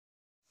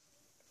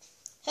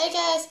Hey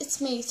guys,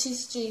 it's me,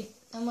 TCG,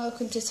 and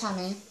welcome to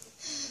Tammy.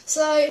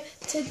 So,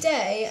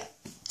 tonight,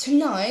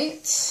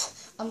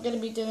 I'm going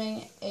to be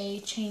doing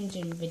a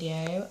changing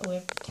video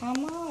with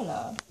Tammy.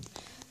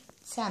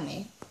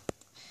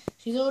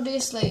 She's already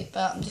asleep,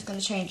 but I'm just going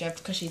to change her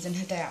because she's in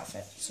her day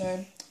outfit. So,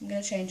 I'm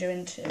going to change her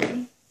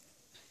into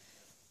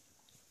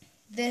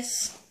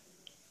this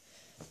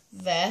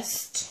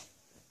vest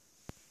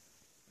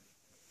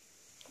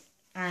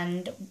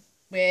and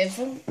with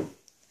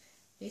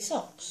these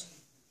socks.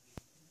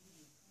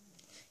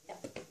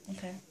 Yep.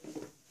 Okay.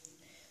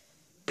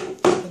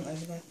 Put them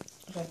over there.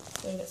 Okay,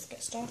 so let's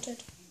get started.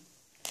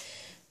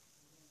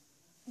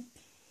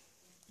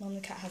 Mum,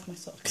 the cat has my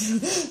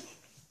socks.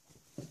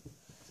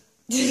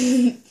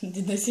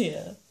 Did they see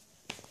her?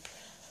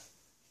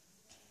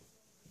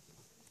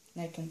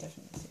 They can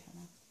definitely see her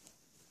now.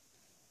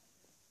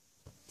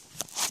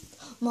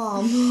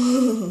 Mom!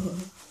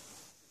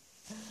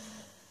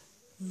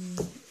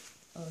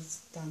 Oh, it's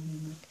down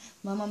here.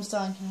 My mum's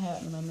dyeing her hair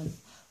at the moment.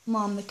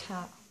 Mom, the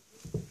cat.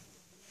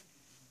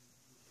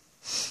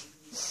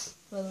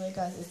 By the way,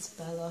 guys, it's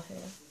Bella here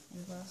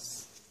with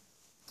us.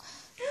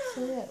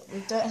 So yeah, we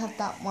don't have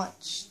that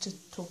much to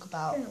talk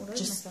about.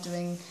 Just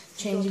doing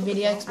changing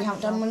videos because we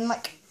haven't done one in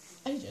like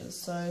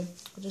ages. So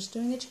we're just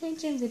doing a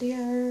changing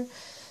video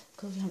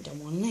because we haven't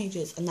done one in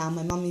ages. And now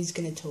my mummy's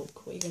gonna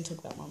talk. What are you gonna talk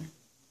about, Mum?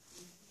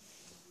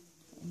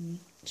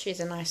 She's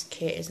a nice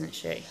kit, isn't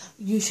she?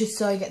 You should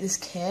so get this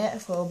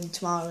kit from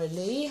Tamara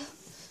Lee.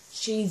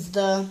 She's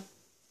the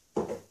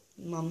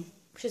mum.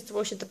 She's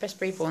the best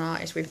reborn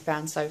artist we've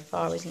found so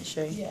far, isn't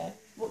she? Yeah.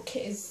 What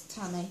kit is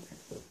Tammy?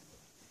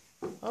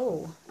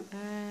 Oh,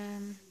 I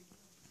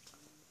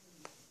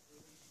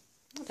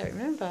don't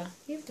remember.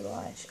 Neither do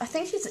I. I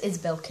think she's the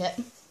Isabel kit.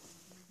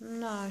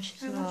 No,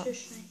 she's How not. much is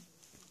she?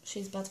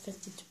 She's about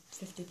 £50.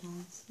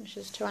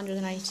 She's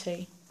 280.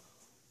 I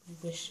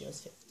wish she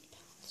was £50.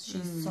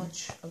 She's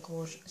such a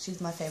gorgeous. She's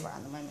my favourite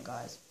at the moment,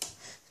 guys.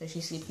 So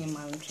she's sleeping in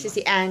my room tonight. She's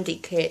the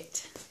Andi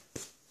kit.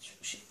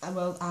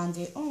 Well,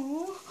 Andi.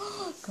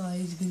 Oh,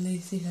 guys, you can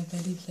see her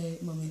belly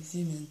plate. Mummy,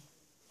 zoom in.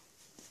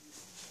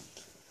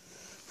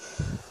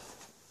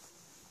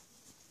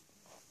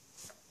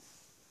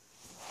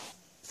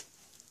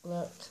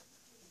 Look.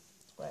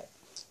 Wait.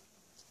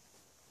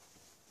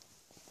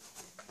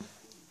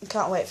 I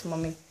can't wait for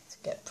Mummy to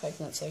get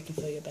pregnant so I can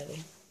feel your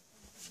belly.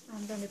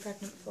 I'm going to be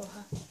pregnant for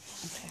her.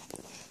 Okay.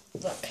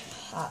 Look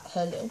at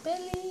her little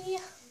belly.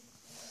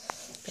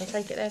 Can I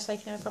take it there so you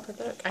can have a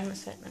proper look? Hang on a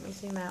sec, let me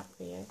zoom out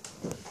for you.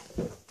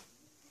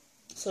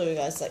 Sorry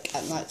guys, like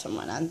at night time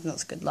right now,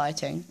 that's good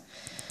lighting.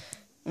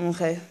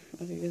 Okay,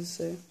 as you can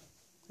see.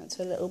 That's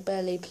her little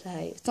belly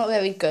plate. It's not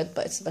very good,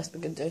 but it's the best we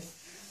can do.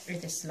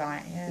 With this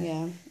light, yeah.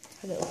 Yeah,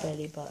 her little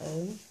belly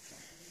button.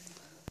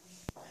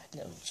 Her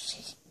little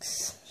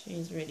cheeks.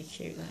 She's really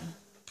cute though.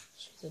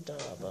 She's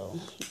adorable.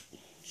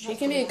 She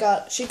can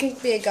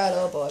be a girl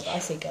or a boy, but I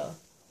say girl.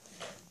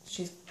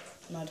 She's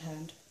mud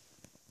hand.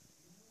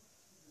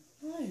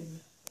 No,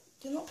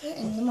 do not put it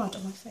in the mud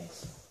on my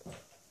face.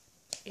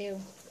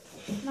 Ew.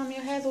 Mum,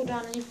 your hair's all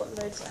done and you've got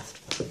loads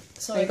left.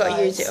 Sorry, you've got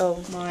to use it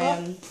all. My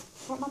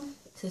What, Mum?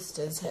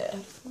 sister's here.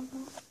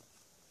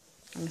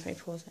 Let me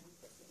pause it.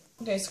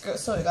 Okay, so,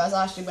 sorry guys,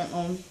 I actually went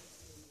on,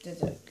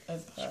 did it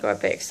over her. You got a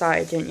bit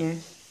excited, didn't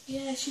you?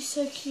 Yeah, she's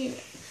so cute.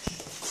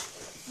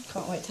 I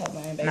can't wait to have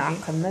my own baby. Now I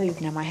can move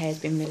now my hair's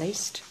been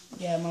released.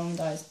 Yeah, Mum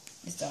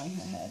is dyeing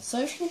her hair.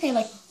 So if you can hear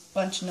like a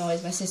bunch of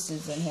noise, my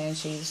sister's in here and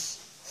she's...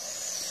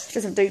 She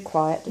doesn't do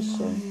quiet, does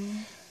she?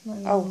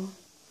 No. Oh.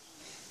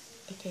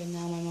 Okay,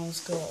 now my mum's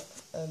got,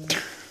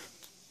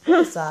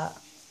 what's that?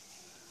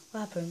 What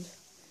happened?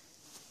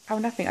 Oh,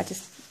 nothing, I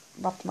just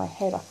rubbed my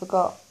head, I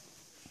forgot.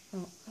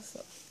 Oh, that's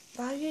not...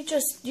 Wow, you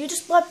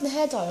just wiped the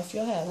hair dye off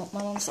your hair, like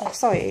my mum said.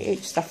 Sorry, it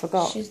just I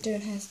forgot. She's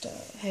doing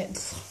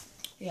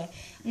yeah.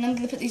 And I'm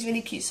going to put these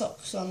really cute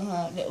socks on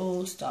her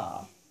little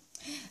star.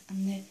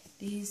 And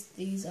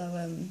these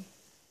are,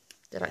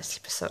 They're like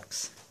slipper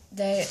socks.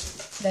 they're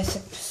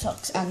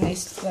socks and they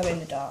glow in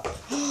the dark.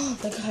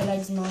 Look at her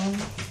legs, Mum.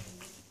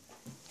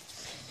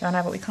 I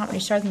know, but we can't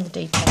really show them the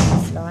details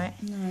of this light.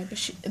 No,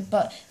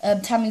 but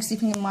Tammy's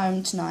sleeping in my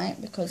room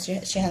tonight because she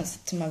hasn't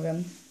slept in my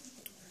room.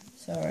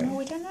 Sorry. No,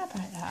 we don't know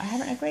about that. I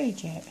haven't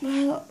agreed yet.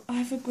 Well,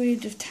 I've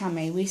agreed with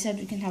Tammy. We said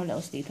we can have a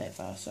little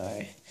sleepover,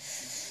 so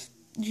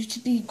you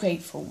should be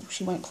grateful.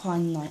 She won't cry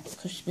in the night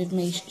because with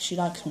me, she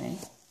likes me.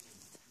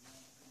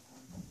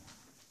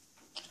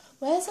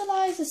 Where's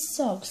Eliza's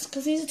socks?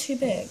 Because these are too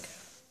big.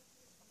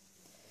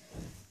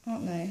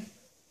 Aren't they?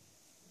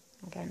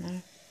 I don't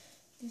know.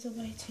 These are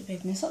way too big.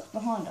 And they're socks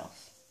behind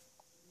us.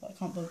 But I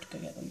can't bother to go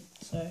get them.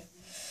 So,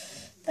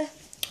 there.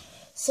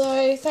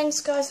 So,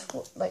 thanks guys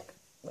for,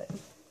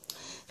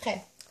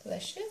 Okay,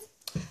 delicious.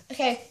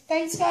 Okay,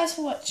 thanks guys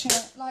for watching.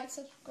 Like,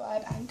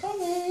 subscribe and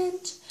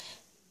comment.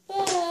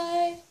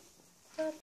 Bye.